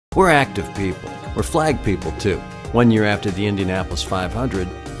We're active people. We're flag people too. 1 year after the Indianapolis 500,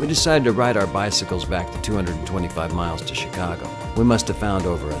 we decided to ride our bicycles back the 225 miles to Chicago. We must have found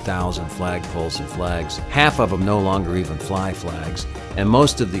over 1,000 flagpoles and flags. Half of them no longer even fly flags, and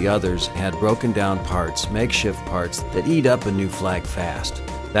most of the others had broken down parts, makeshift parts that eat up a new flag fast.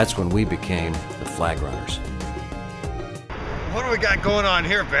 That's when we became the FlagRunners. What do we got going on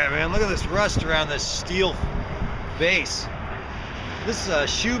here, Batman? Look at this rust around this steel base. This is a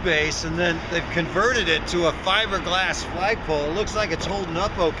shoe base, and then they've converted it to a fiberglass flagpole. It looks like it's holding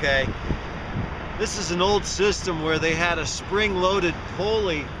up okay. This is an old system where they had a spring-loaded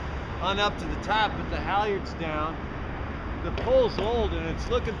pulley on up to the top, but the halyard's down. The pole's old, and it's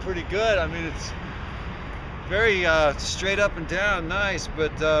looking pretty good. I mean, it's very straight up and down, nice,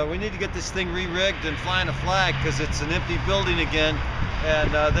 but we need to get this thing re-rigged and flying a flag because it's an empty building again,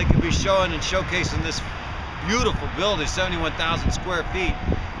 and they could be showing and showcasing this beautiful building, 71,000 square feet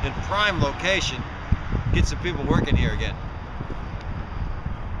in prime location. Get some people working here again.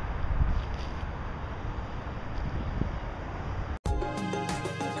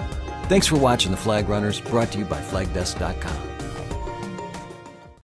 Thanks for watching the FlagRunners, brought to you by FlagDesk.com.